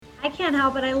I can't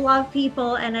help it. I love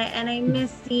people and I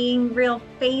miss seeing real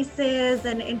faces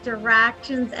and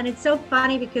interactions. And it's so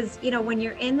funny because, when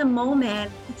you're in the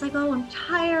moment, it's like, oh, I'm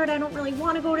tired. I don't really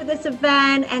want to go to this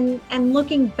event. And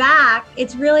looking back,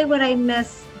 it's really what I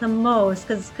miss the most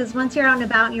because once you're out and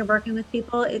about and you're working with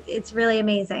people, it's really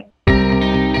amazing.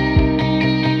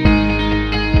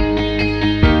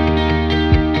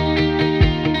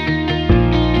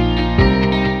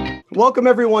 Welcome,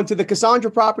 everyone, to the Cassandra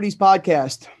Properties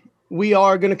Podcast. We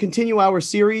are going to continue our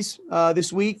series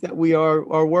this week that we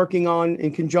are working on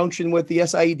in conjunction with the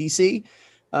SIEDC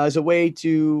as a way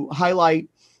to highlight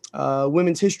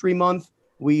Women's History Month.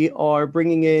 We are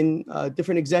bringing in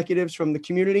different executives from the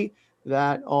community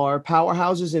that are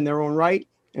powerhouses in their own right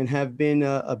and have been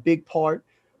a big part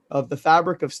of the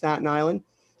fabric of Staten Island.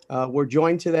 We're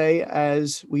joined today,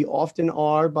 as we often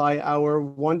are, by our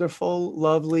wonderful,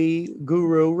 lovely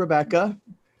guru, Rebecca.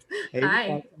 Hey, Hi.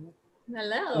 Rebecca.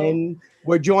 Hello. And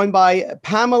we're joined by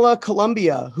Pamela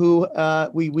Columbia, who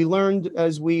we learned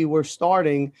as we were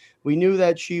starting. We knew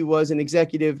that she was an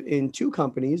executive in 2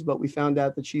 companies, but we found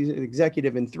out that she's an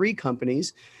executive in 3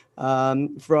 companies from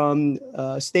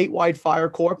Statewide Fire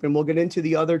Corp. And we'll get into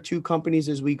the other 2 companies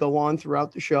as we go on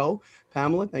throughout the show.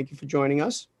 Pamela, thank you for joining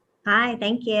us. Hi,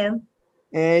 thank you.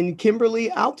 And Kimberly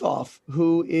Altoff,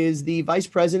 who is the Vice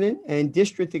President and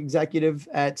District Executive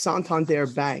at Santander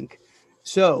Bank.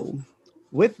 So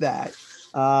with that,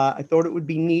 I thought it would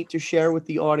be neat to share with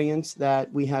the audience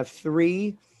that we have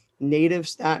 3 native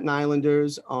Staten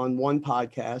Islanders on one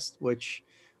podcast, which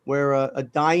we're a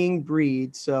dying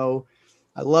breed. So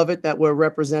I love it that we're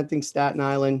representing Staten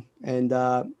Island and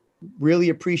really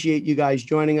appreciate you guys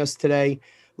joining us today.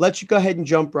 Let's go ahead and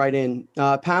jump right in.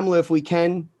 Pamela, if we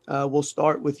can, we'll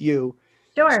start with you.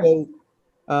 Sure.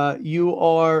 So you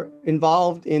are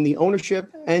involved in the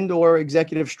ownership and or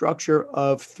executive structure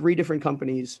of 3 different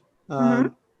companies.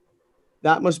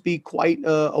 That must be quite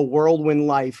a whirlwind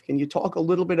life. Can you talk a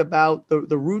little bit about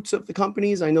the roots of the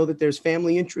companies? I know that there's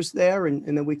family interest there, and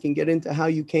then we can get into how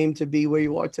you came to be where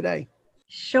you are today.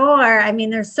 Sure. I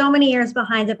mean, there's so many years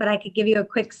behind it, but I could give you a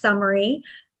quick summary.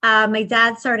 My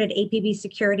dad started APB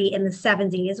Security in the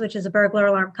 70s, which is a burglar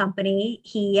alarm company.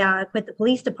 He quit the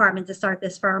police department to start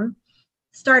this firm.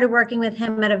 Started working with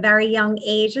him at a very young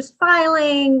age, just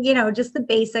filing, just the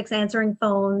basics, answering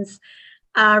phones.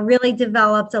 Really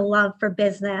developed a love for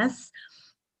business.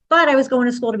 But I was going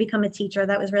to school to become a teacher.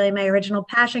 That was really my original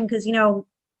passion because,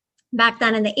 back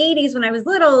then in the 80s when I was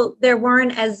little, there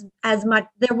wasn't as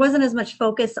much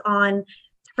focus on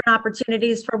different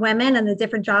opportunities for women and the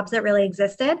different jobs that really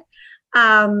existed.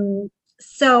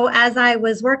 So as I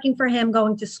was working for him,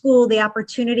 going to school, the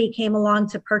opportunity came along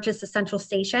to purchase a central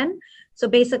station. So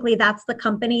basically that's the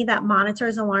company that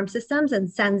monitors alarm systems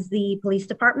and sends the police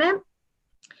department.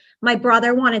 My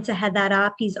brother wanted to head that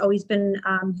up. He's always been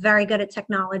very good at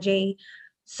technology.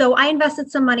 So I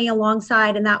invested some money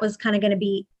alongside, and that was kind of going to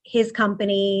be his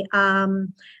company.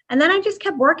 And then I just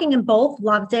kept working in both,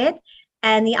 loved it.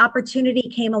 And the opportunity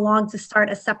came along to start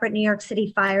a separate New York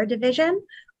City fire division,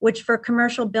 which for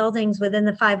commercial buildings within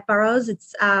the 5 boroughs,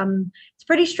 it's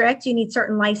pretty strict. You need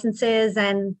certain licenses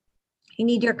and you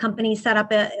need your company set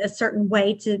up a certain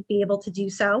way to be able to do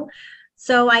so.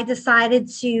 So I decided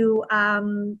to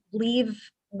leave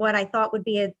what I thought would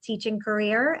be a teaching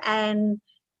career and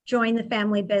join the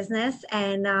family business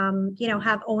and,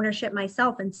 have ownership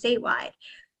myself in Statewide.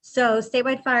 So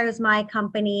Statewide Fire is my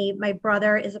company. My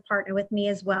brother is a partner with me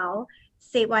as well.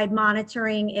 Statewide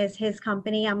Monitoring is his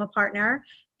company. I'm a partner.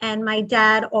 And my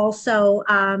dad also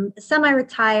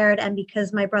semi-retired. And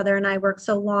because my brother and I worked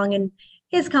so long in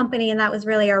his company, and that was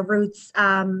really our roots,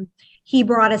 he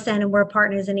brought us in and we're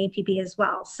partners in APB as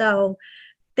well. So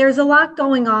there's a lot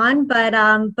going on, but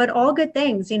all good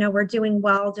things. We're doing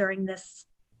well during this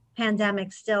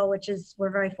pandemic still,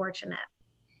 we're very fortunate.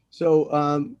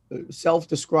 So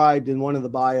self-described in one of the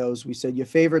bios, we said your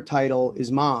favorite title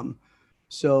is mom.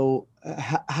 So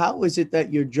how is it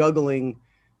that you're juggling,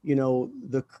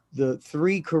 the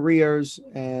 3 careers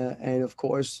and of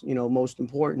course, most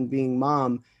important being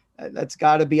mom? That's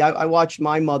got to be, I watched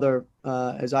my mother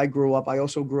as I grew up. I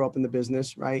also grew up in the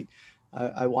business, right?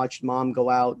 I watched mom go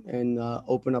out and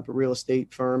open up a real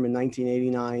estate firm in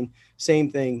 1989.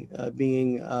 Same thing,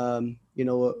 being,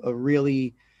 a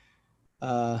really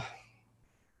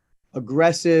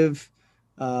aggressive,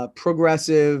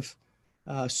 progressive,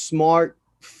 smart,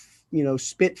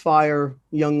 spitfire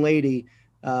young lady.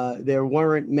 There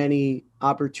weren't many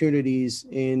opportunities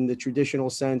in the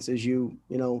traditional sense as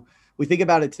we think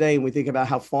about it today and we think about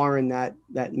how foreign that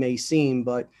may seem,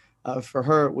 but for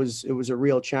her, it was a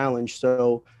real challenge.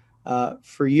 So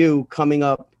for you coming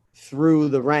up through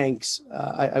the ranks.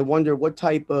 I wonder what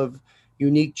type of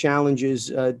unique challenges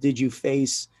did you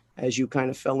face as you kind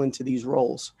of fell into these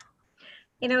roles?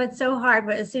 It's so hard,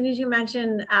 but as soon as you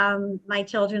mention my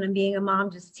children and being a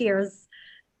mom, just tears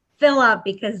fill up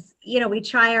because, we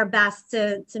try our best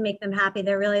to make them happy.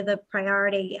 They're really the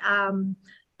priority.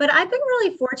 But I've been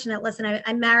really fortunate. Listen,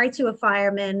 I'm married to a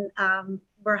fireman.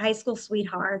 We're high school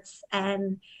sweethearts,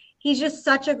 and he's just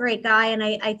such a great guy. And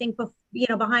I think,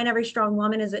 behind every strong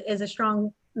woman is a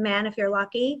strong man if you're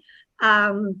lucky.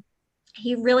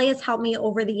 He really has helped me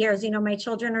over the years. My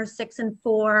children are 6 and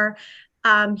 4.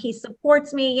 He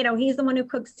supports me. He's the one who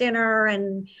cooks dinner,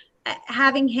 and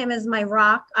having him as my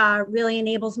rock really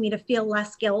enables me to feel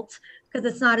less guilt, because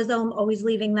it's not as though I'm always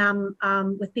leaving them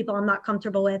with people I'm not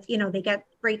comfortable with. They get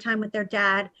great time with their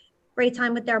dad, great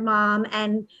time with their mom.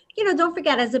 And, don't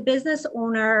forget, as a business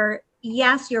owner,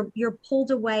 yes, you're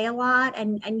pulled away a lot,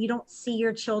 and you don't see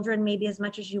your children maybe as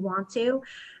much as you want to,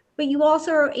 but you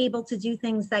also are able to do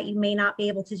things that you may not be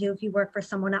able to do if you work for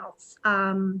someone else.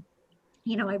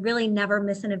 I really never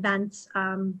miss an event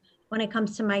when it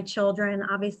comes to my children.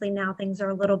 Obviously now things are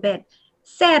a little bit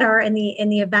sadder in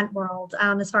the event world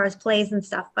as far as plays and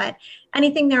stuff, but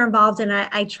anything they're involved in,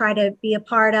 I try to be a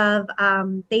part of.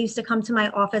 They used to come to my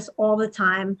office all the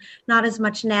time, not as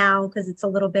much now because it's a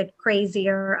little bit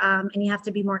crazier and you have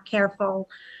to be more careful.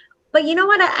 But you know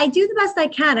what? I do the best I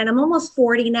can, and I'm almost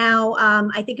 40 now.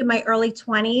 I think in my early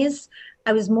 20s,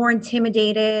 I was more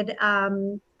intimidated.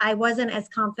 I wasn't as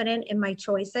confident in my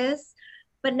choices,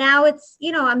 but now it's,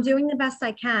 I'm doing the best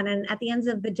I can. And at the end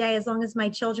of the day, as long as my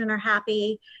children are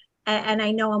happy and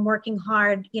I know I'm working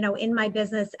hard, in my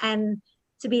business and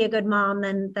to be a good mom,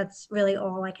 then that's really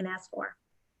all I can ask for.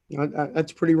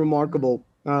 That's pretty remarkable.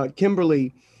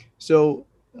 Kimberly, so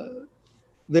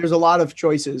there's a lot of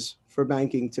choices for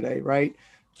banking today, right?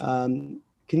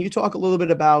 Can you talk a little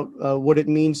bit about what it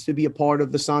means to be a part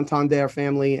of the Santander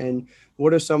family, and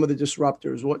what are some of the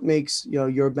disruptors? What makes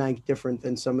your bank different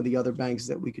than some of the other banks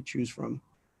that we could choose from?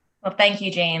 Well, thank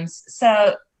you, James.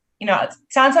 So,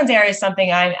 Santander is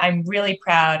something I'm really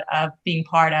proud of being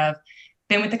part of.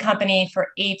 Been with the company for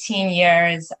 18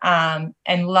 years and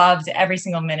loved every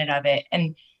single minute of it.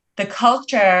 And the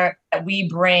culture that we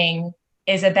bring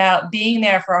is about being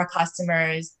there for our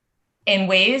customers in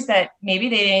ways that maybe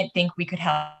they didn't think we could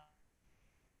help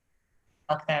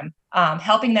them,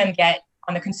 helping them get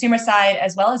on the consumer side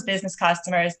as well as business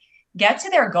customers get to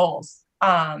their goals,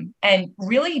 and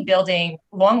really building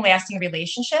long-lasting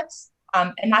relationships,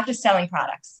 and not just selling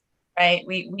products, right?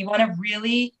 We want to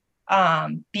really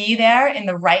be there in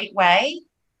the right way.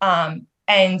 And,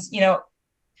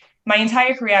 my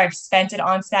entire career, I've spent it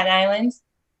on Staten Island.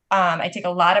 I take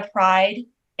a lot of pride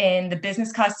in the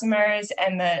business customers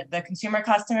and the consumer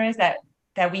customers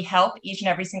that we help each and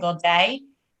every single day.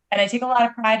 And I take a lot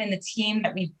of pride in the team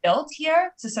that we've built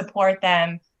here to support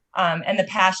them, and the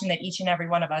passion that each and every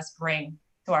one of us bring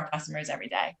to our customers every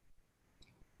day.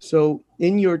 So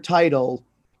in your title,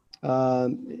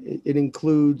 it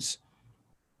includes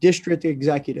district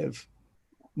executive.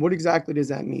 What exactly does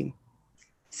that mean?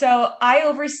 So I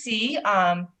oversee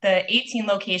the 18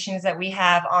 locations that we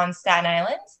have on Staten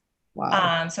Island.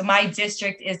 Wow. So my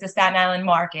district is the Staten Island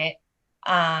market,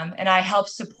 and I help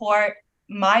support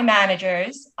my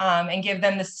managers and give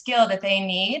them the skill that they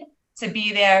need to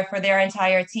be there for their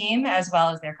entire team as well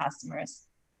as their customers.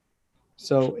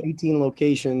 So 18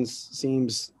 locations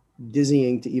seems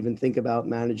dizzying to even think about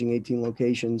managing 18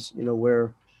 locations,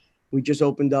 where we just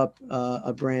opened up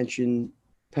a branch in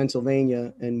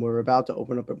Pennsylvania, and we're about to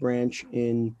open up a branch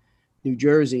in New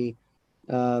Jersey.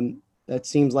 That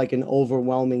seems like an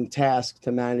overwhelming task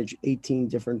to manage 18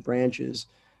 different branches.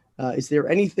 Is there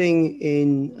anything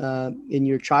in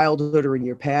your childhood or in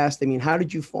your past? I mean, how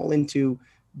did you fall into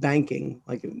banking?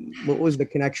 Like, what was the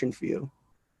connection for you?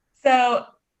 So,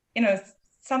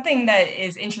 something that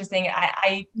is interesting,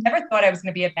 I never thought I was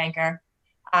going to be a banker.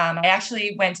 I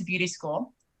actually went to beauty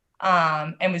school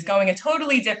and was going a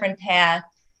totally different path.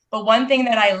 But one thing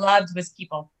that I loved was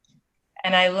people.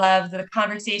 And I loved the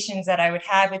conversations that I would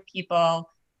have with people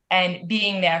and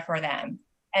being there for them.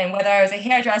 And whether I was a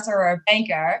hairdresser or a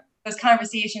banker, those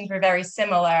conversations were very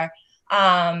similar,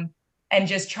 and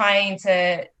just trying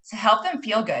to help them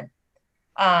feel good.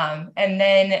 And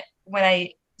then when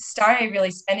I started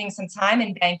really spending some time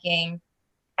in banking,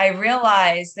 I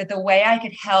realized that the way I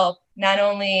could help not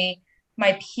only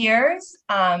my peers,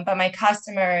 but my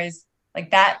customers, like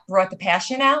that brought the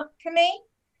passion out for me.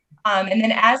 And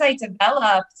then as I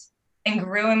developed and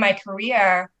grew in my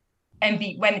career and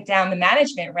went down the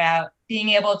management route, being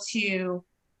able to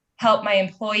help my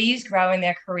employees grow in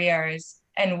their careers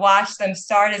and watch them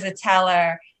start as a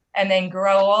teller and then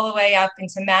grow all the way up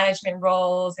into management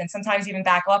roles and sometimes even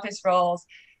back office roles,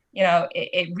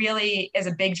 it really is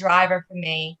a big driver for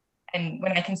me. And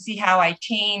when I can see how I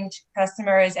change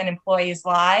customers and employees'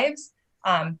 lives,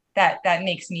 that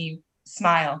makes me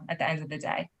smile at the end of the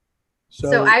day.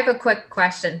 So I have a quick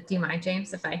question. Do you mind,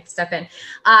 James, if I step in?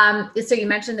 So you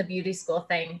mentioned the beauty school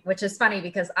thing, which is funny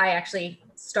because I actually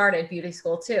started beauty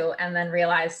school too, and then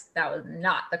realized that was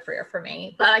not the career for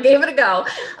me, but I gave it a go.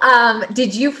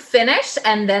 Did you finish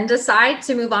and then decide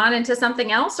to move on into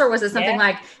something else? Or was it something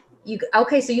like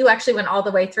so you actually went all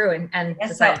the way through and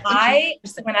decided?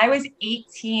 So when I was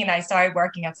 18, I started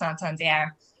working at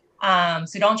Santander.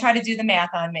 So don't try to do the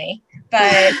math on me,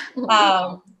 but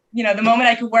the moment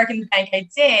I could work in the bank, I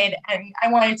did. And I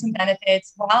wanted some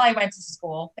benefits while I went to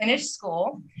school, finished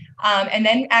school, and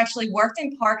then actually worked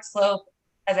in Park Slope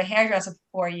as a hairdresser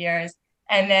for 4 years.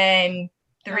 And then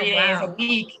 3 days a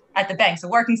week at the bank. So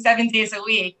working 7 days a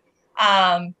week,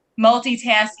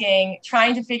 multitasking,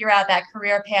 trying to figure out that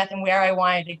career path and where I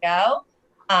wanted to go,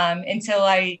 until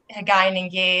I had gotten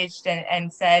engaged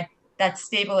and said that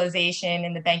stabilization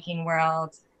in the banking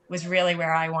world was really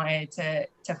where I wanted to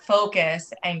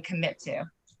focus and commit to.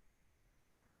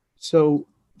 So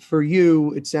for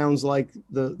you, it sounds like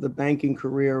the banking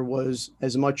career was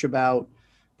as much about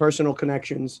personal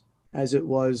connections as it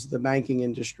was the banking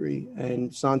industry.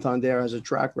 And Santander has a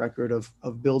track record of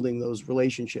building those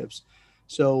relationships.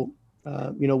 So,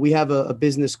 we have a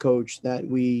business coach that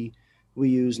we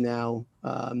use now,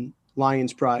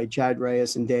 Lions Pride, Chad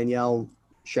Reyes and Danielle,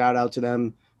 shout out to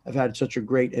them. Have had such a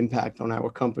great impact on our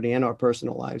company and our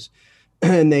personal lives.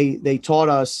 And they taught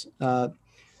us,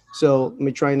 so let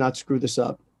me try and not screw this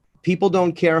up. People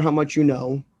don't care how much you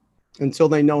know until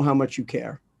they know how much you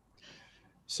care.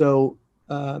 So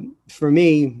for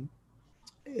me,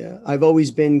 I've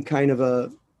always been kind of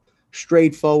a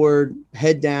straightforward,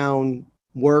 head down,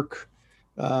 work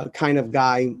kind of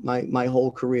guy my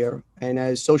whole career. And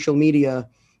as social media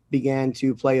began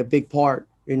to play a big part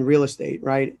in real estate,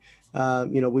 right?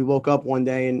 We woke up one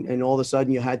day and all of a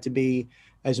sudden you had to be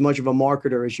as much of a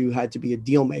marketer as you had to be a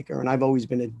deal maker. And I've always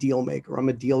been a deal maker. I'm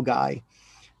a deal guy.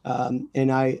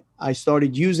 And I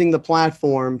started using the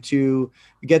platform to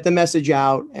get the message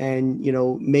out and,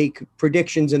 make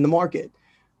predictions in the market.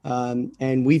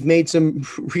 And we've made some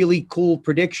really cool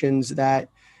predictions that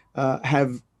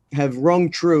have rung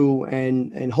true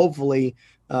and hopefully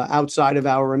outside of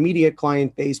our immediate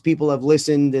client base, people have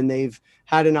listened and they've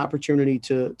had an opportunity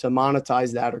to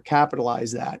monetize that or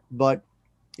capitalize that. But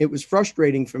it was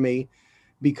frustrating for me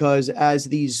because as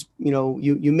these,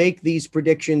 you make these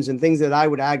predictions and things that I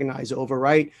would agonize over,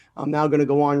 right? I'm now going to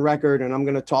go on record and I'm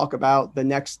going to talk about the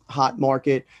next hot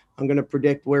market. I'm going to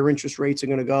predict where interest rates are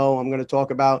going to go. I'm going to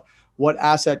talk about what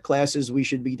asset classes we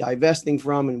should be divesting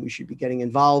from and we should be getting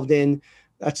involved in.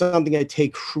 That's something I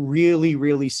take really,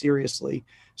 really seriously.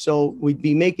 So we'd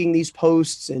be making these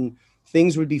posts and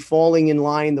things would be falling in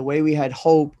line the way we had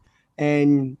hoped.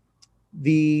 And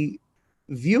the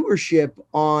viewership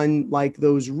on like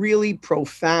those really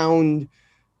profound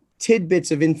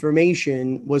tidbits of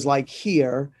information was like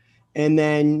here. And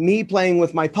then me playing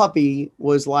with my puppy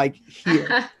was like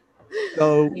here.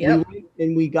 So we went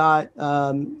and we got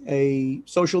a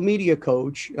social media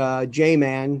coach,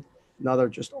 J-Man, another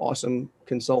just awesome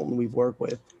consultant we've worked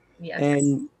with. Yes.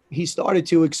 And he started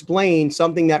to explain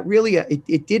something that really,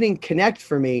 it didn't connect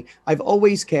for me. I've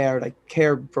always cared. I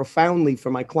care profoundly for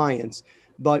my clients,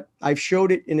 but I've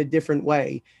showed it in a different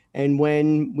way. And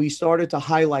when we started to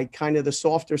highlight kind of the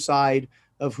softer side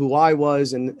of who I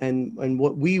was and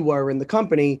what we were in the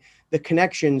company, the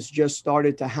connections just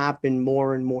started to happen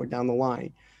more and more down the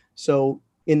line. So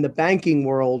in the banking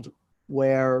world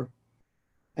where,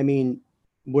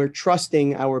 we're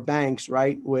trusting our banks,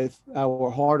 right? With our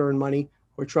hard-earned money,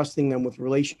 we're trusting them with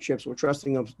relationships, we're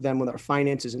trusting them with our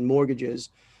finances and mortgages.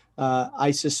 I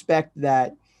suspect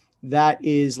that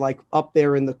is like up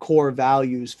there in the core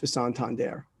values for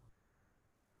Santander.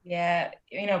 Yeah,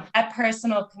 that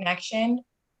personal connection,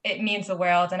 it means the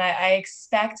world. And I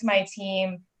expect my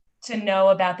team to know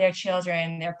about their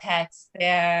children, their pets,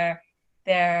 their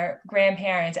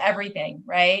grandparents, everything,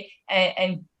 right?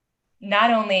 And not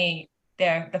only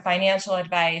the financial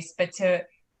advice, but to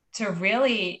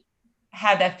really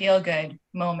have that feel good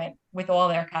moment with all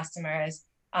their customers.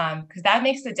 Because that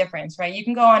makes the difference, right? You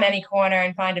can go on any corner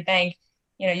and find a bank.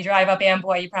 You drive up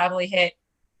Amboy, you probably hit,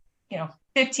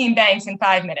 15 banks in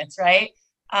 5 minutes, right?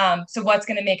 So what's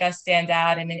going to make us stand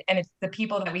out? And it's the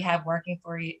people that we have working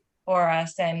for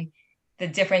us and the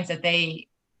difference that they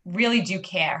really do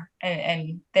care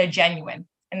and they're genuine.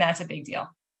 And that's a big deal.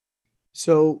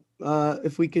 So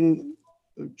if we can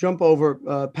jump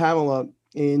over, Pamela,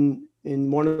 in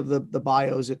one of the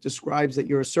bios, it describes that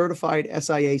you're a certified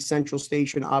SIA central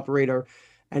station operator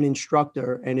and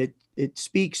instructor, and it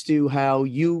speaks to how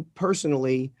you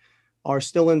personally are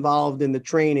still involved in the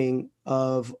training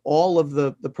of all of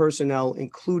the personnel,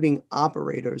 including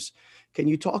operators. Can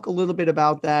you talk a little bit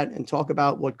about that and talk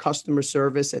about what customer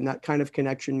service and that kind of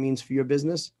connection means for your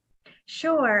business?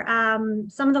 Sure.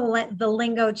 Some of the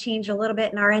lingo changed a little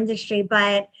bit in our industry,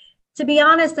 but to be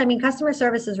honest, I mean, customer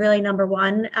service is really number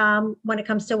one when it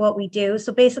comes to what we do.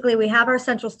 So basically, we have our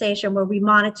central station where we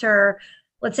monitor,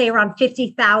 let's say, around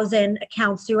 50,000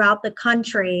 accounts throughout the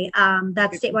country.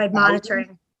 That's 50,000? statewide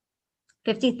monitoring.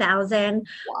 50,000.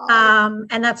 Wow.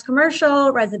 And that's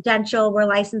commercial, residential. We're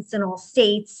licensed in all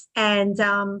states. And,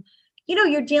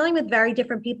 you're dealing with very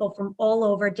different people from all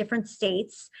over different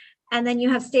states. And then you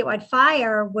have statewide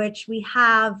fire, which we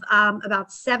have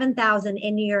about 7,000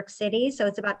 in New York City. So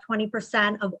it's about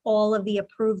 20% of all of the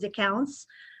approved accounts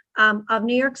of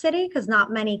New York City, because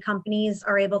not many companies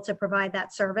are able to provide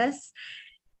that service.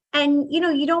 And,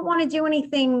 you don't want to do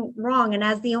anything wrong. And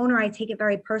as the owner, I take it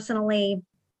very personally.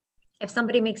 If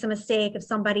somebody makes a mistake, if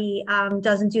somebody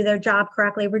doesn't do their job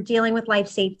correctly, we're dealing with life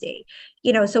safety,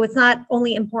 so it's not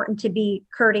only important to be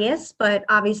courteous, but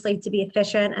obviously to be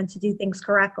efficient and to do things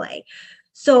correctly.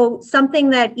 So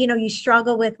something that, you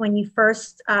struggle with when you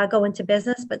first go into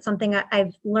business, but something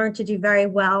I've learned to do very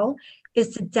well is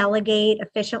to delegate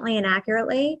efficiently and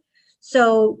accurately.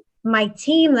 So my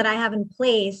team that I have in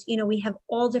place, we have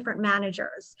all different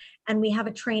managers, and we have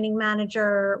a training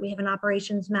manager, we have an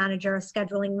operations manager, a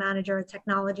scheduling manager, a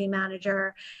technology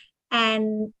manager.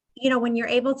 And, when you're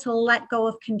able to let go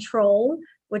of control,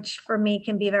 which for me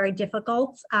can be very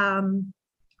difficult,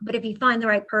 but if you find the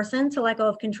right person to let go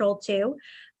of control too,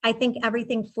 I think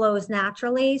everything flows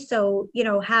naturally. So,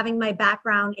 having my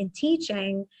background in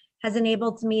teaching has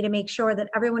enabled me to make sure that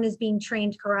everyone is being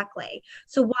trained correctly.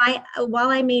 So while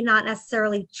I may not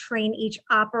necessarily train each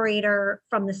operator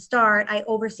from the start, I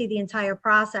oversee the entire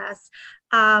process.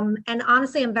 And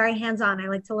honestly, I'm very hands-on. I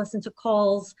like to listen to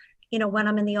calls, when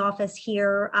I'm in the office,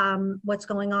 hear what's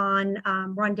going on,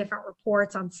 run different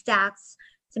reports on stats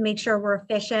to make sure we're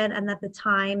efficient and that the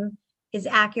time is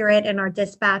accurate in our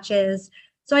dispatches.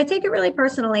 So I take it really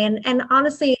personally. And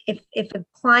honestly, if a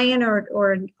client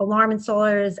or an alarm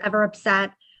installer is ever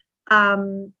upset,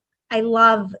 I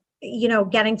love,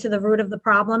 getting to the root of the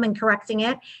problem and correcting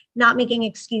it, not making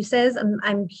excuses.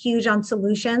 I'm huge on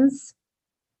solutions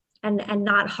and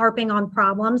not harping on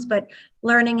problems, but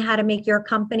learning how to make your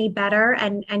company better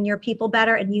and your people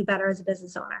better and you better as a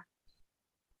business owner.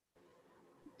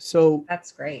 So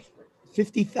That's great.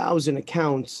 50,000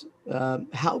 accounts.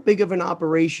 How big of an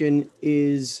operation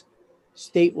is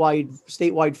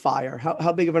statewide fire?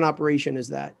 How big of an operation is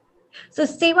that? So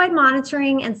statewide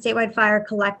monitoring and statewide fire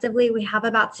collectively, we have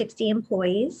about 60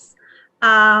 employees.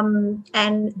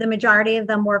 And the majority of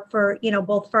them work for,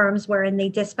 both firms wherein they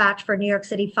dispatch for New York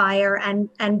City Fire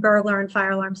and burglar and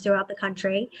fire alarms throughout the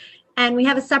country. And we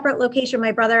have a separate location.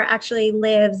 My brother actually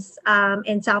lives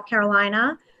in South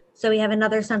Carolina. So we have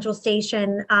another central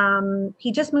station.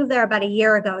 He just moved there about a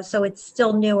year ago, so it's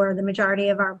still newer. The majority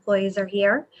of our employees are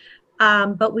here.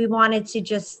 But we wanted to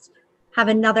just have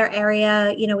another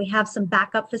area. We have some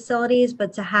backup facilities,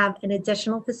 but to have an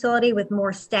additional facility with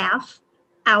more staff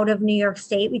out of New York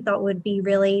State, we thought would be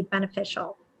really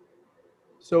beneficial.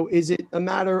 So is it a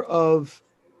matter of,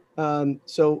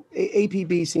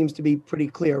 APB seems to be pretty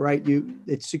clear, right?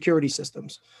 It's security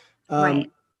systems.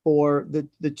 Right. For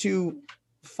the two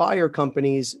fire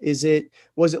companies,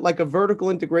 was it like a vertical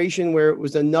integration where it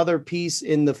was another piece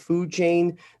in the food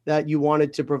chain that you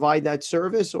wanted to provide that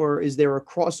service, or is there a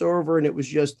crossover and it was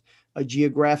just a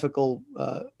geographical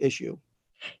issue?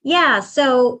 Yeah.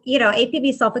 So, APB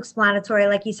is self-explanatory,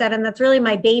 like you said, and that's really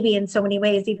my baby in so many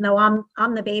ways, even though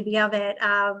I'm the baby of it.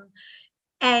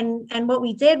 And what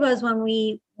we did was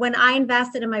when I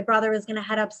invested and my brother was going to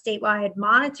head up statewide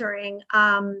monitoring,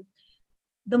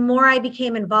 the more I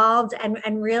became involved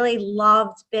and really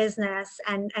loved business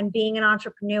and being an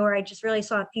entrepreneur, I just really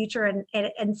saw a future.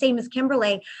 And same as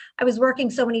Kimberly, I was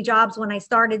working so many jobs when I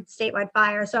started statewide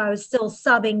fire. So I was still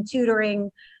subbing,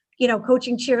 tutoring,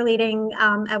 coaching, cheerleading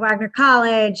at Wagner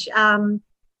College,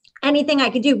 anything I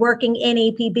could do working in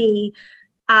APB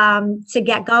to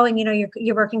get going.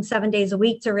 You're working 7 days a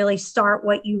week to really start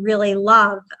what you really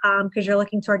love because you're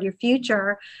looking toward your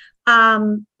future.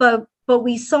 But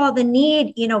we saw the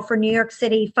need, for New York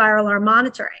City fire alarm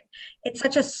monitoring. It's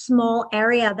such a small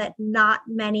area that not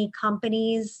many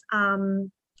companies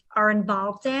are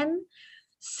involved in.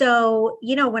 So,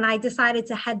 when I decided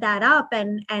to head that up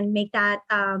and make that,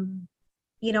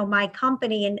 my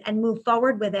company and move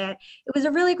forward with it. It was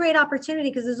a really great opportunity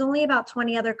because there's only about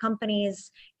 20 other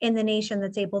companies in the nation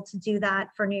that's able to do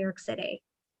that for New York City.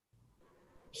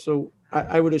 So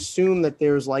I would assume that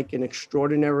there's like an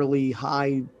extraordinarily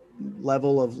high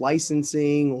level of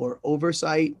licensing or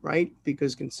oversight, right?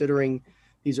 Because considering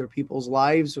these are people's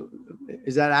lives,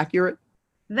 is that accurate?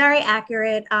 Very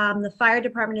accurate. The fire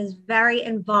department is very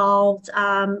involved.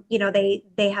 They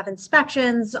have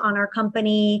inspections on our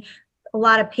company, a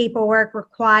lot of paperwork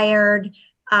required.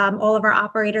 All of our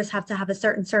operators have to have a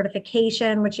certain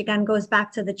certification, which again goes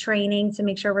back to the training to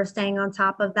make sure we're staying on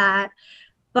top of that.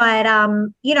 But,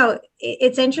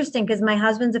 it's interesting because my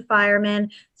husband's a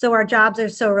fireman, so our jobs are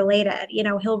so related.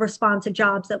 He'll respond to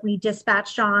jobs that we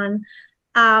dispatched on.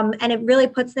 And it really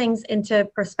puts things into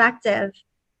perspective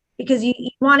because you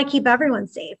want to keep everyone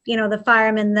safe, the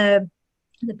firemen, the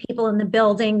people in the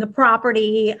building, the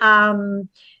property.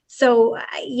 So,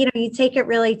 you take it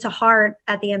really to heart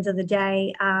at the end of the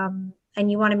day, and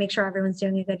you want to make sure everyone's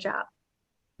doing a good job.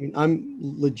 I mean, I'm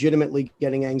legitimately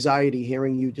getting anxiety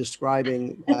hearing you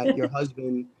describing that your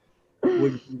husband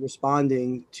would be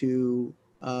responding to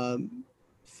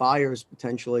fires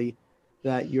potentially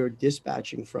that you're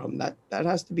dispatching from. That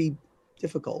has to be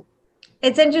difficult.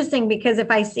 It's interesting because if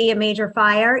I see a major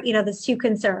fire, there's two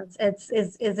concerns.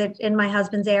 Is it in my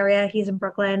husband's area? He's in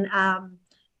Brooklyn.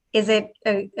 Is it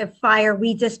a fire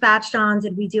we dispatched on?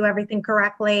 Did we do everything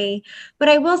correctly? But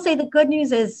I will say the good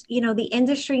news is, the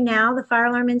industry now, the fire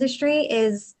alarm industry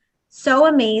is so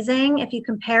amazing. If you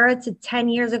compare it to 10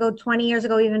 years ago, 20 years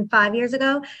ago, even 5 years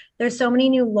ago, there's so many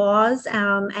new laws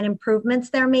and improvements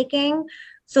they're making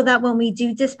so that when we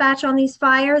do dispatch on these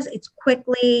fires, it's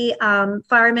quickly,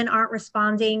 firemen aren't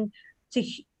responding to,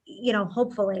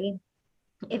 hopefully,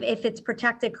 if it's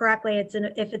protected correctly, if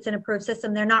it's an approved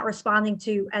system, they're not responding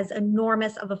to as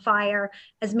enormous of a fire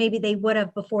as maybe they would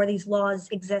have before these laws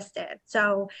existed.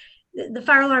 So the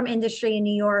fire alarm industry in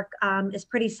New York is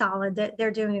pretty solid. They're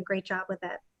doing a great job with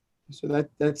it. So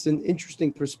that's an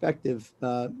interesting perspective.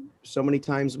 So many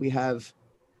times we have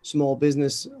small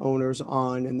business owners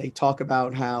on and they talk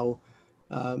about how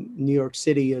New York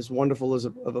City, as wonderful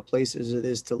of a place as it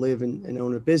is to live and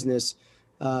own a business,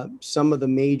 some of the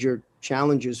major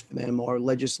challenges for them are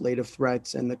legislative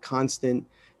threats and the constant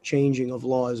changing of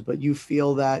laws. But you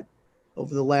feel that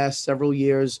over the last several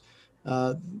years,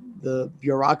 the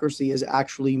bureaucracy has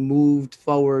actually moved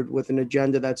forward with an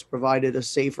agenda that's provided a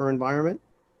safer environment?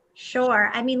 Sure.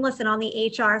 I mean, listen, on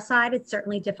the HR side, it's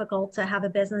certainly difficult to have a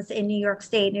business in New York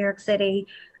State, New York City.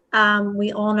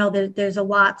 We all know that there's a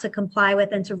lot to comply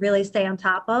with and to really stay on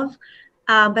top of.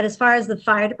 But as far as the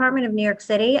fire department of New York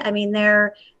City, I mean,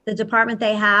 the department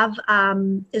they have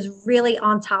is really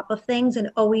on top of things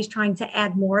and always trying to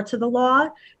add more to the law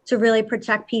to really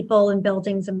protect people and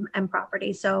buildings and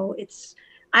property. So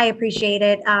I appreciate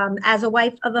it as a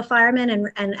wife of a fireman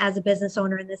and as a business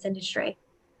owner in this industry.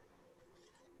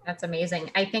 That's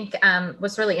amazing. I think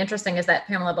what's really interesting is that,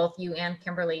 Pamela, both you and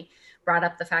Kimberly brought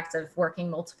up the fact of working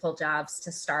multiple jobs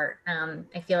to start.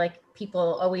 I feel like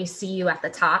people always see you at the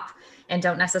top and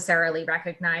don't necessarily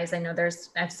recognize. I know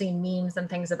I've seen memes and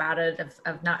things about it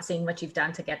of not seeing what you've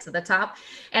done to get to the top.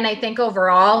 And I think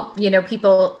overall,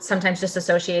 people sometimes just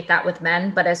associate that with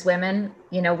men, but as women,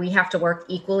 we have to work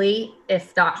equally,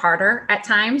 if not harder at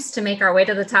times, to make our way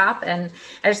to the top. And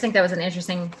I just think that was an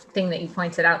interesting thing that you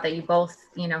pointed out, that you both,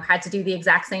 had to do the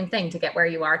exact same thing to get where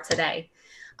you are today.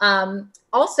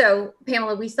 Also,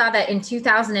 Pamela, we saw that in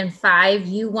 2005,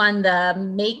 you won the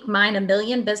Make Mine a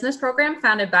Million business program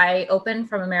founded by Open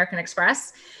from American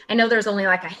Express. I know there's only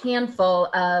like a handful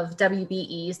of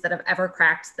WBEs that have ever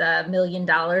cracked the $1 million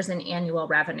in annual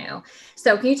revenue.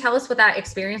 So can you tell us what that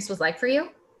experience was like for you?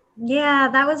 Yeah,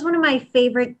 that was one of my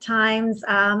favorite times.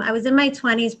 I was in my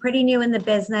 20s, pretty new in the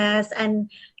business, and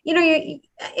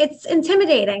it's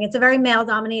intimidating. It's a very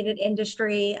male-dominated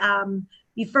industry.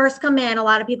 You first come in, a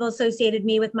lot of people associated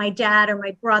me with my dad or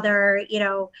my brother.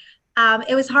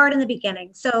 It was hard in the beginning.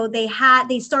 So they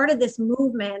started this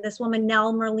movement. This woman,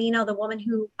 Nell Merlino, the woman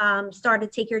who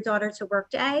started Take Your Daughter to Work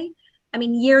Day. I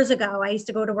mean, years ago, I used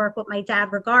to go to work with my dad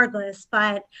regardless,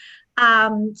 but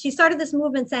she started this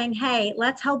movement saying, hey,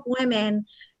 let's help women.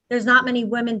 There's not many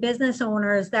women business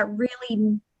owners that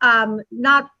really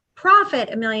not profit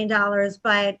 $1 million,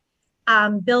 but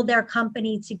build their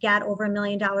company to get over $1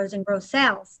 million in gross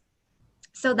sales.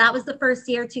 So that was the first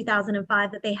year,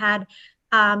 2005, that they had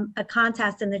a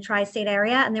contest in the tri-state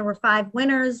area, and there were 5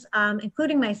 winners,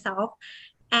 including myself.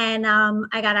 And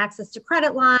I got access to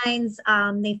credit lines.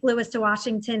 They flew us to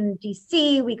Washington,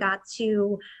 D.C. We got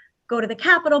to go to the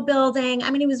Capitol building.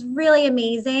 I mean, it was really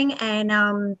amazing.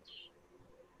 And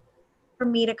for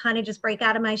me to kind of just break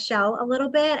out of my shell a little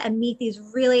bit and meet these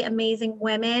really amazing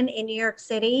women in New York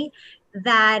City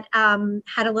that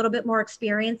had a little bit more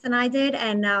experience than I did.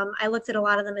 And I looked at a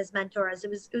lot of them as mentors.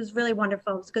 It was really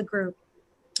wonderful. It was a good group.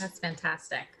 That's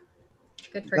fantastic.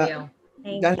 Good for That- you.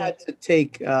 Thank That you. had to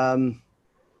take a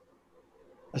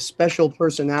special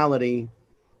personality,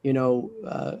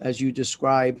 as you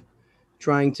describe,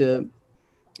 trying to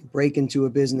break into a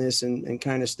business and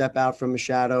kind of step out from a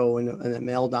shadow and a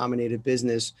male-dominated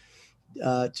business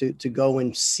to go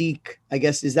and seek. I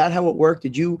guess, is that how it worked?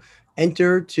 Did you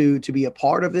enter to be a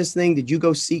part of this thing? Did you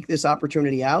go seek this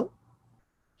opportunity out?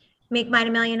 Make Mine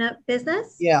a Million a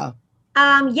business? Yeah.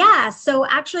 Yeah. So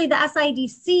actually the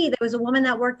SIDC, there was a woman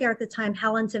that worked there at the time,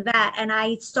 Helen Tvet, and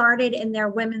I started in their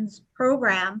women's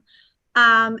program.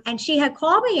 And she had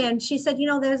called me and she said,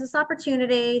 there's this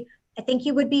opportunity. I think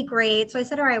you would be great. So I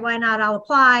said, all right, why not? I'll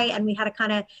apply. And we had to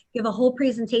kind of give a whole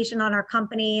presentation on our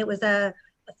company. It was a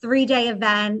 3-day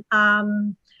event.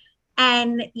 And,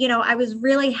 I was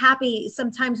really happy.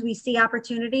 Sometimes we see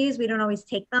opportunities, we don't always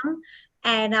take them.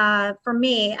 And for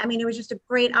me, I mean, it was just a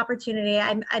great opportunity.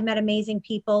 I met amazing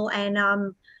people and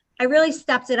I really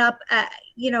stepped it up,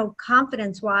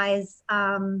 confidence wise.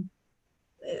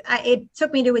 It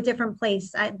took me to a different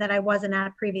place that I wasn't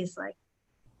at previously.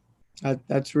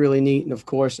 That's really neat. And of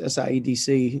course,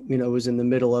 SIEDC, was in the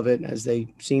middle of it, as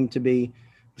they seem to be.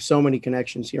 So many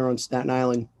connections here on Staten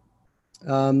Island.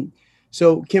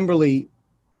 So Kimberly,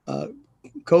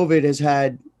 COVID has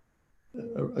had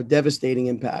a devastating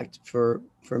impact for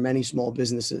many small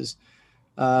businesses.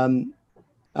 I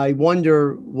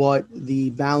wonder what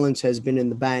the balance has been in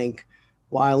the bank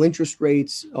while interest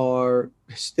rates are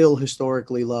still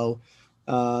historically low.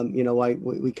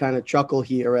 We kind of chuckle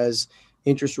here as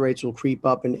interest rates will creep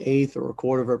up an eighth or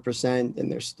 1/4%,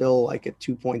 and they're still like at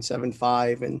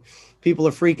 2.75, and people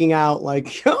are freaking out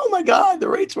like, oh my God, the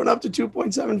rates went up to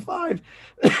 2.75.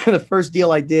 The first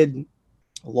deal I did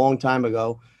a long time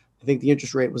ago, I think the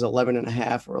interest rate was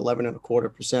 11.5 or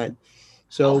 11.25%.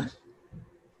 So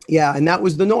yeah, and that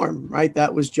was the norm, right?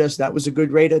 That was a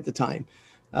good rate at the time.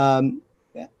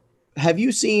 Have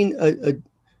you seen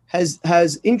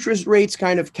has interest rates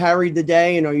kind of carried the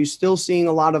day, and are you still seeing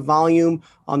a lot of volume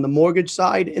on the mortgage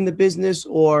side in the business,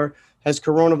 or has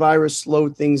coronavirus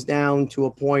slowed things down to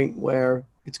a point where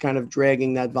it's kind of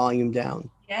dragging that volume down?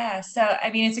 Yeah, so I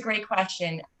mean, it's a great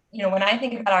question. When I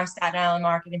think about our Staten Island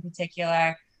market in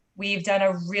particular, we've done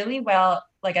a really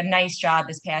a nice job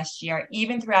this past year,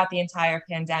 even throughout the entire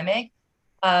pandemic,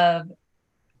 of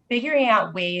figuring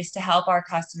out ways to help our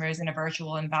customers in a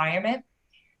virtual environment.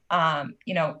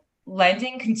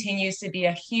 Lending continues to be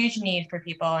a huge need for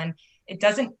people, and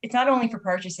it's not only for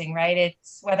purchasing, right?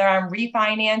 It's whether I'm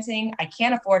refinancing, I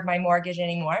can't afford my mortgage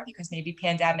anymore because maybe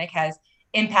pandemic has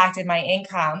impacted my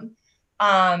income.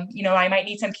 I might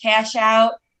need some cash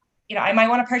out. I might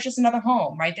want to purchase another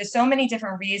home, right? There's so many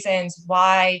different reasons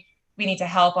why we need to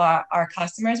help our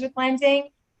customers with lending.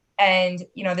 And,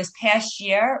 this past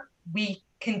year, we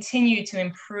continue to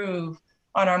improve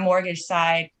on our mortgage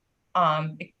side,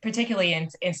 particularly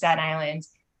in Staten Island.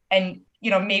 And,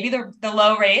 maybe the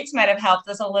low rates might have helped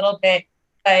us a little bit,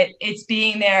 but it's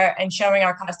being there and showing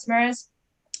our customers.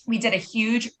 We did a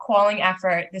huge calling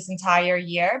effort this entire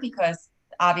year because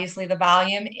obviously the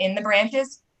volume in the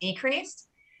branches decreased.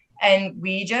 And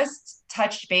we just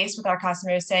touched base with our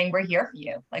customers saying, we're here for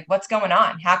you. Like, what's going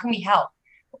on? How can we help?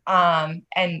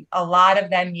 And a lot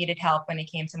of them needed help when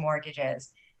it came to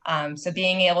mortgages. So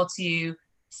being able to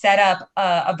set up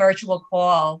a virtual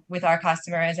call with our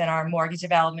customers and our mortgage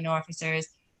development officers,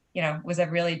 was a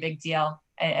really big deal.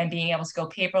 And being able to go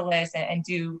paperless and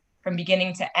do from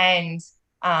beginning to end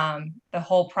the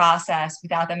whole process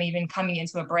without them even coming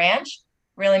into a branch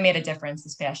really made a difference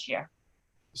this past year.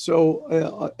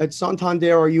 So at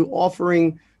Santander, are you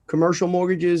offering commercial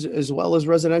mortgages as well as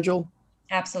residential?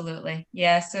 Absolutely.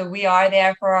 Yeah. So we are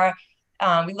there for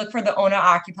we look for the owner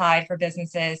occupied for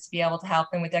businesses to be able to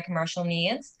help them with their commercial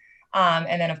needs.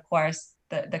 And then, of course,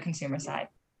 the consumer side.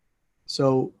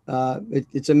 So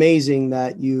it's amazing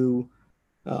that you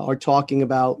are talking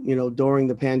about, during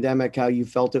the pandemic, how you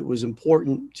felt it was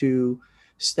important to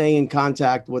stay in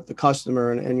contact with the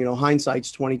customer and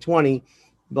hindsight's 2020.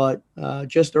 But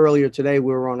just earlier today,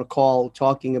 we were on a call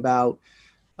talking about,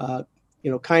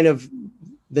 kind of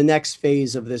the next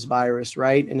phase of this virus,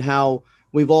 right? And how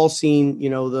we've all seen,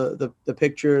 the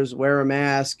pictures, wear a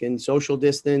mask and social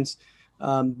distance,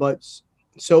 but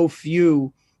so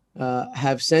few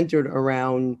have centered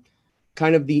around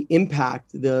kind of the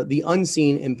impact, the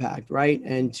unseen impact, right?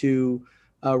 And to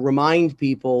remind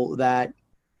people that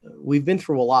we've been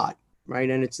through a lot. right?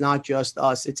 And it's not just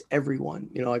us, it's everyone.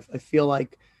 I feel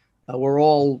like we're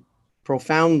all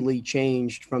profoundly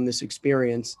changed from this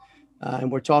experience.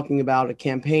 And we're talking about a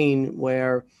campaign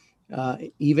where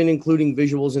even including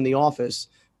visuals in the office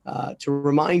to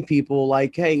remind people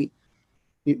like, hey,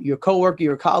 your coworker,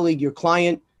 your colleague, your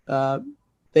client,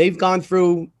 they've gone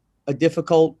through a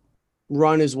difficult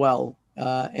run as well.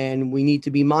 And we need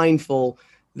to be mindful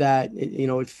that,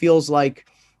 it feels like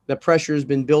the pressure has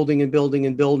been building and building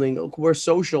and building. We're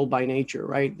social by nature,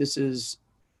 right? This is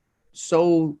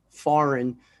so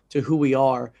foreign to who we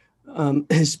are,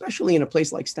 especially in a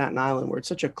place like Staten Island, where it's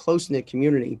such a close-knit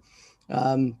community.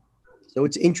 So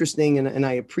it's interesting, and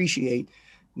I appreciate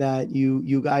that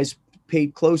you guys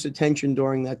paid close attention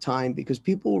during that time, because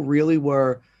people really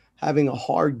were having a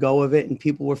hard go of it, and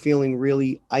people were feeling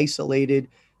really isolated.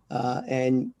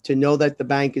 And to know that the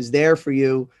bank is there for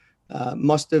you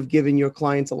must have given your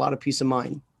clients a lot of peace of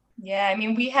mind. Yeah, I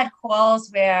mean, we had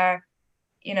calls where,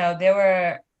 there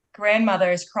were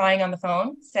grandmothers crying on the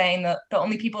phone saying that the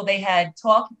only people they had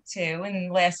talked to in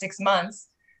the last 6 months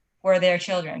were their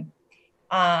children.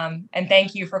 And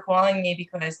thank you for calling me,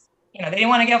 because, they didn't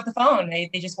want to get off the phone. They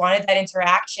just wanted that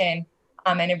interaction.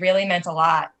 And it really meant a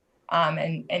lot.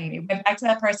 And we went back to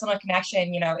that personal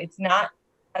connection. It's not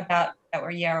about that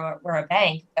we're a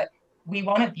bank, but we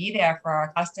want to be there for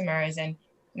our customers. And,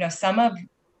 some of,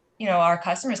 our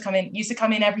customers used to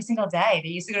come in every single day. They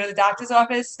used to go to the doctor's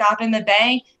office, stop in the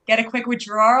bank, get a quick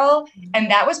withdrawal. And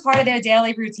that was part of their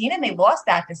daily routine. And they lost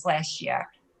that this last year.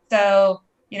 So,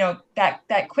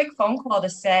 that quick phone call to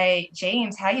say,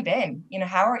 James, how you been?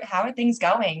 How are things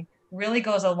going? Really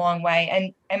goes a long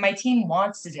way. And my team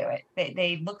wants to do it.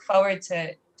 They look forward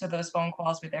to those phone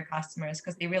calls with their customers,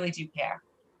 because they really do care.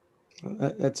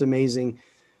 That's amazing.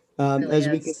 Really as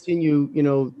we is.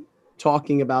 continue,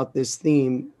 talking about this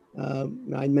theme,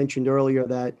 I mentioned earlier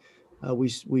that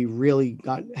we really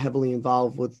got heavily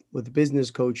involved with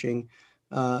business coaching.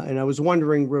 And I was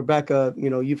wondering, Rebecca,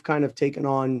 you've kind of taken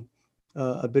on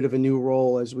a bit of a new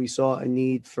role as we saw a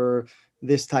need for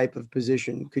this type of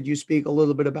position. Could you speak a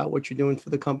little bit about what you're doing for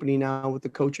the company now with the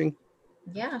coaching?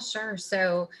 Yeah, sure.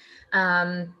 So,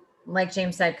 like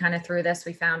James said, kind of through this,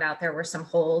 we found out there were some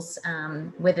holes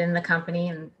within the company,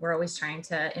 and we're always trying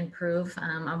to improve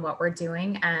on what we're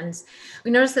doing. And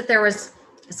we noticed that there was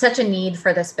such a need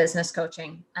for this business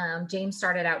coaching. James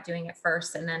started out doing it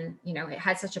first, and then, it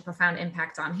had such a profound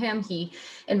impact on him. He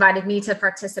invited me to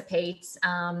participate.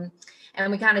 And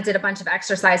we kind of did a bunch of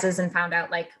exercises and found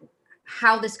out like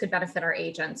how this could benefit our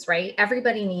agents, right?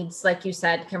 Everybody needs, like you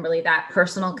said, Kimberly, that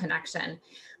personal connection.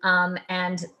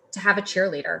 And to have a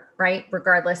cheerleader, right?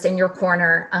 Regardless, in your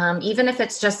corner, even if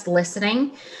it's just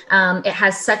listening, it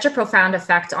has such a profound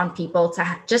effect on people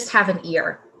to just have an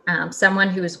ear, someone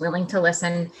who is willing to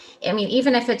listen. I mean,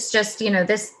 even if it's just,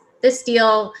 this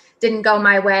deal didn't go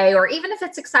my way, or even if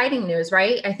it's exciting news,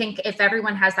 right? I think if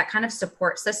everyone has that kind of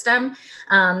support system,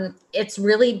 it's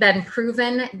really been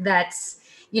proven that,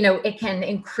 it can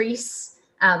increase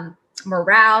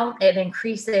morale, it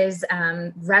increases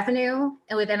revenue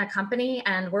within a company,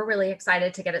 and we're really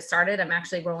excited to get it started. I'm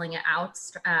actually rolling it out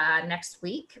next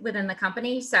week within the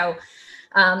company. So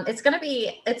it's going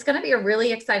to be a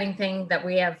really exciting thing that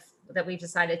we've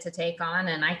decided to take on,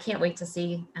 and I can't wait to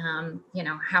see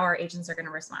how our agents are going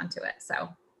to respond to it. So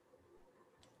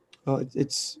Well,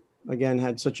 it's again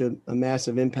had such a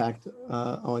massive impact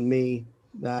on me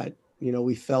that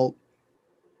we felt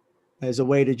as a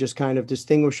way to just kind of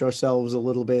distinguish ourselves a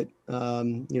little bit,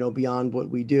 beyond what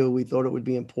we do. We thought it would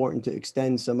be important to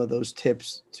extend some of those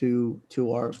tips to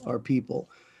our people.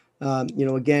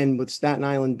 Again, with Staten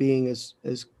Island being as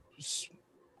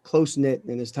close knit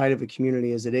and as tight of a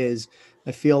community as it is,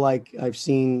 I feel like I've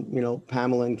seen,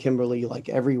 Pamela and Kimberly like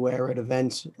everywhere at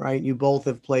events, right? You both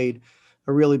have played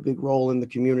a really big role in the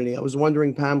community. I was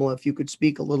wondering, Pamela, if you could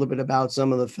speak a little bit about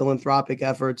some of the philanthropic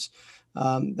efforts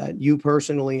that you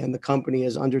personally and the company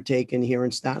has undertaken here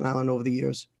in Staten Island over the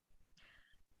years.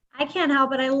 I can't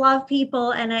help it. I love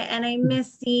people, and I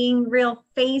miss seeing real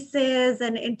faces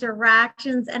and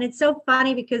interactions. And it's so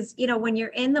funny because, when you're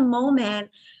in the moment,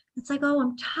 it's like, oh,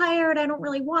 I'm tired. I don't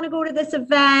really want to go to this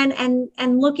event.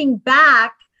 And looking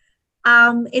back,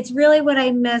 it's really what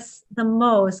I miss the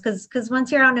most, because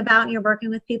once you're out and about and you're working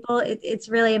with people, it's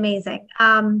really amazing.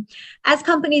 As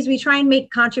companies, we try and make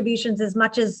contributions as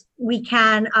much as we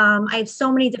can. I have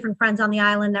so many different friends on the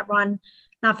island that run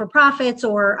not-for-profits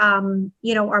or,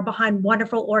 are behind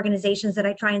wonderful organizations that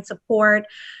I try and support.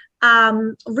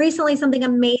 Recently, something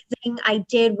amazing I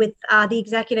did with the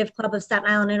Executive Club of Staten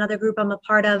Island, another group I'm a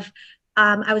part of.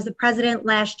 I was the president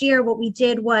last year. What we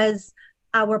did was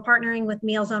we're partnering with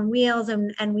Meals on Wheels,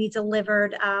 and we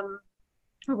delivered,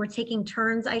 or we're taking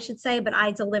turns, I should say, but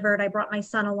I brought my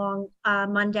son along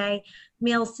Monday,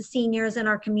 meals to seniors in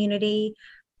our community.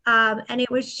 And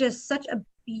it was just such a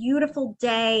beautiful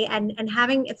day, and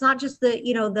having, it's not just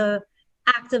the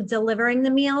act of delivering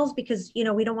the meals, because,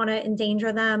 we don't want to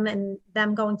endanger them, and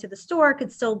them going to the store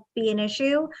could still be an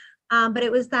issue. But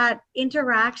it was that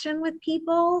interaction with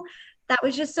people that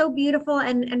was just so beautiful,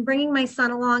 and bringing my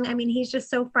son along. I mean, he's just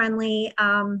so friendly.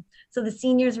 So the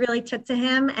seniors really took to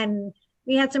him, and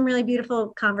we had some really beautiful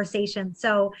conversations.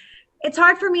 So it's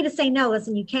hard for me to say no.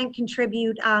 Listen, you can't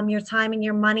contribute your time and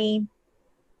your money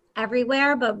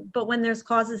everywhere, but when there's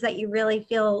causes that you really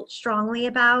feel strongly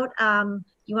about,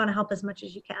 you want to help as much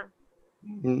as you can.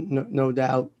 No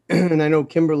doubt. And I know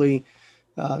Kimberly,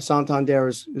 Santander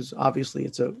is obviously,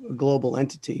 it's a global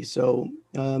entity. So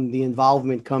the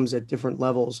involvement comes at different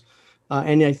levels,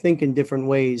 and I think in different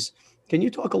ways. Can you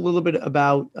talk a little bit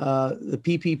about the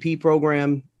PPP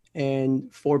program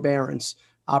and forbearance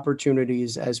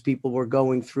opportunities as people were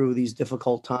going through these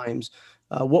difficult times?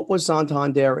 What was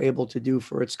Santander able to do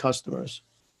for its customers?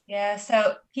 Yeah,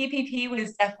 so PPP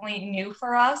was definitely new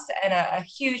for us, and a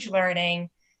huge learning.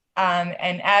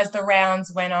 And as the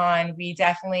rounds went on, we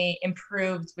definitely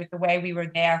improved with the way we were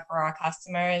there for our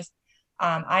customers.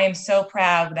 I am so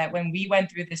proud that when we went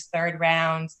through this third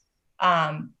round,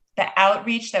 the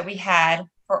outreach that we had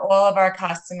for all of our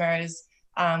customers,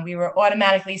 we were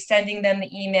automatically sending them the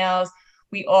emails.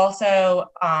 We also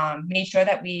made sure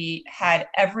that we had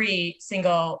every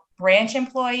single branch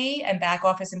employee and back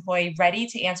office employee ready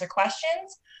to answer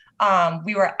questions.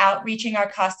 We were outreaching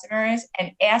our customers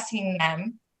and asking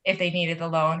them if they needed the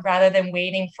loan, rather than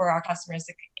waiting for our customers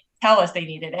to tell us they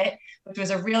needed it, which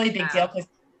was a really big deal, because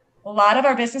a lot of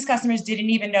our business customers didn't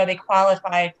even know they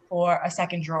qualified for a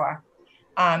second drawer,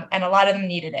 and a lot of them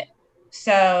needed it.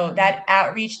 So that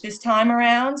outreach this time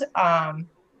around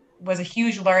was a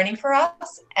huge learning for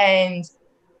us, and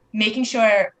making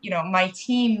sure, my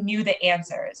team knew the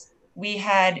answers. We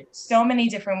had so many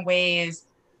different ways,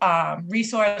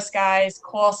 resource guys,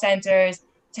 call centers,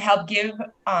 to help give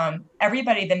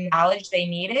everybody the knowledge they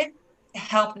needed to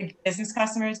help the business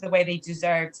customers the way they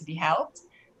deserve to be helped.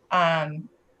 And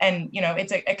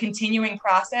it's a continuing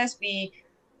process. We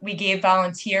gave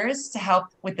volunteers to help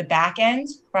with the back end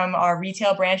from our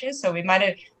retail branches. So we might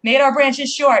have made our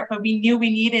branches short, but we knew we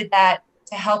needed that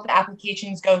to help the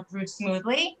applications go through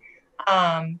smoothly.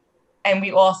 And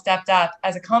we all stepped up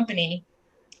as a company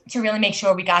to really make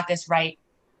sure we got this right,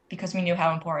 because we knew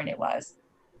how important it was.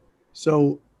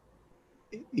 So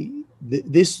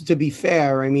this, to be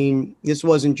fair, I mean, this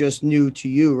wasn't just new to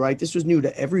you, right? This was new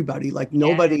to everybody. Like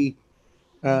nobody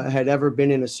had ever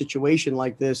been in a situation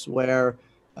like this where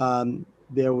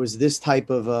there was this type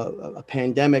of a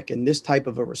pandemic and this type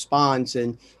of a response,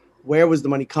 and where was the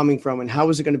money coming from, and how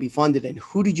was it going to be funded, and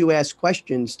who did you ask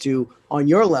questions to on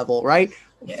your level, right?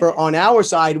 For on our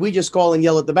side, we just call and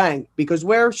yell at the bank because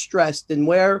we're stressed and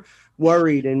we're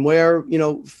worried and we're,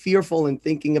 fearful and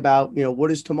thinking about,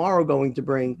 what is tomorrow going to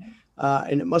bring?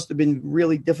 And it must have been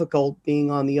really difficult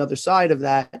being on the other side of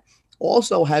that,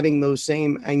 also having those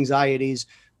same anxieties,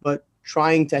 but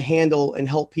trying to handle and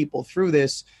help people through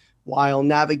this while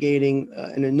navigating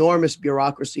an enormous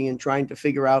bureaucracy and trying to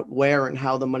figure out where and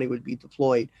how the money would be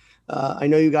deployed. I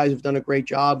know you guys have done a great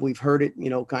job. We've heard it,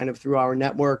 kind of through our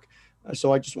network.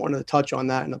 So I just wanted to touch on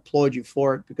that and applaud you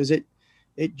for it, because it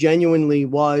genuinely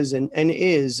was and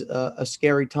is a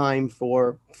scary time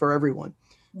for everyone.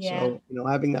 Yeah. So,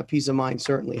 having that peace of mind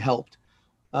certainly helped.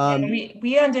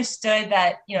 We understood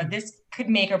that, this could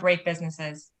make or break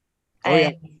businesses.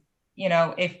 And,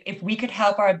 if we could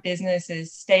help our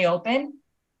businesses stay open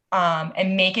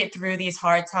and make it through these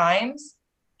hard times,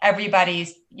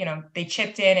 everybody's, they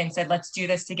chipped in and said, let's do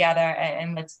this together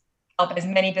and let's help as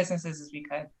many businesses as we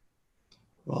could.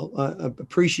 Well, I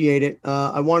appreciate it.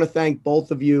 I want to thank both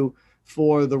of you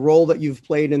for the role that you've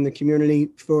played in the community,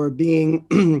 for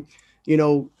being,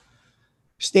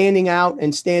 standing out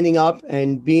and standing up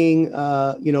and being,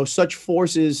 such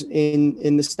forces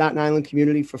in the Staten Island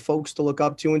community for folks to look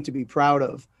up to and to be proud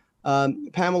of.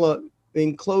 Pamela,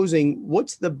 in closing,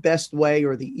 what's the best way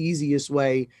or the easiest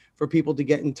way for people to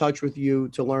get in touch with you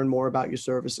to learn more about your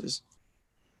services?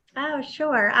 Oh,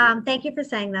 sure. Thank you for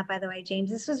saying that, by the way, James.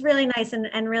 This was really nice,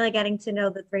 and really getting to know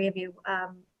the three of you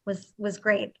was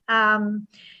great.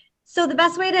 So the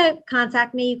best way to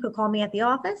contact me, you could call me at the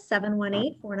office,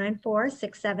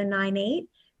 718-494-6798.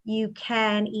 You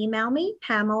can email me,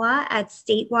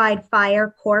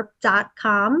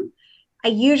 Pamela@statewidefirecorp.com. I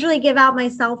usually give out my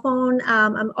cell phone.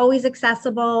 I'm always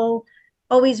accessible,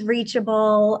 always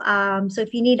reachable. So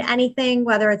if you need anything,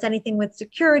 whether it's anything with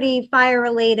security, fire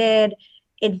related,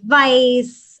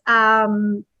 advice, I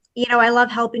love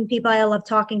helping people. I love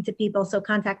talking to people. So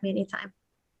contact me anytime.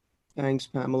 Thanks,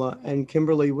 Pamela. And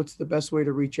Kimberly, what's the best way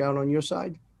to reach out on your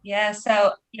side? Yeah,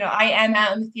 so I am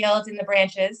out in the field in the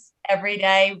branches every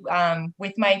day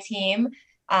with my team.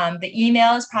 The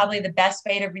email is probably the best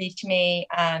way to reach me,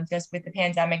 just with the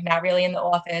pandemic, not really in the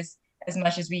office as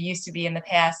much as we used to be in the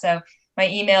past. So my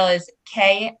email is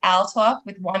kalthoff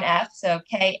with one F, so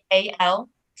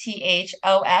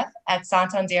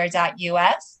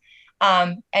KALTHOF@santander.us.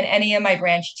 And any of my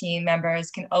branch team members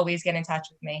can always get in touch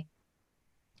with me.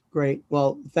 Great.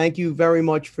 Well, thank you very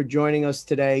much for joining us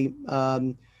today.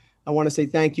 I want to say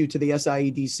thank you to the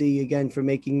SIEDC again for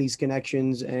making these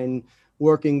connections and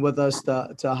working with us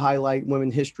to highlight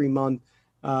Women's History Month.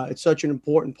 It's such an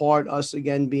important part, us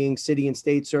again being city and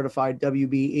state certified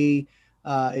WBE.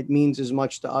 It means as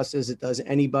much to us as it does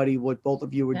anybody, what both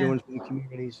of you are doing for the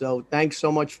community. So thanks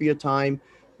so much for your time,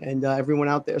 and everyone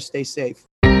out there, stay safe.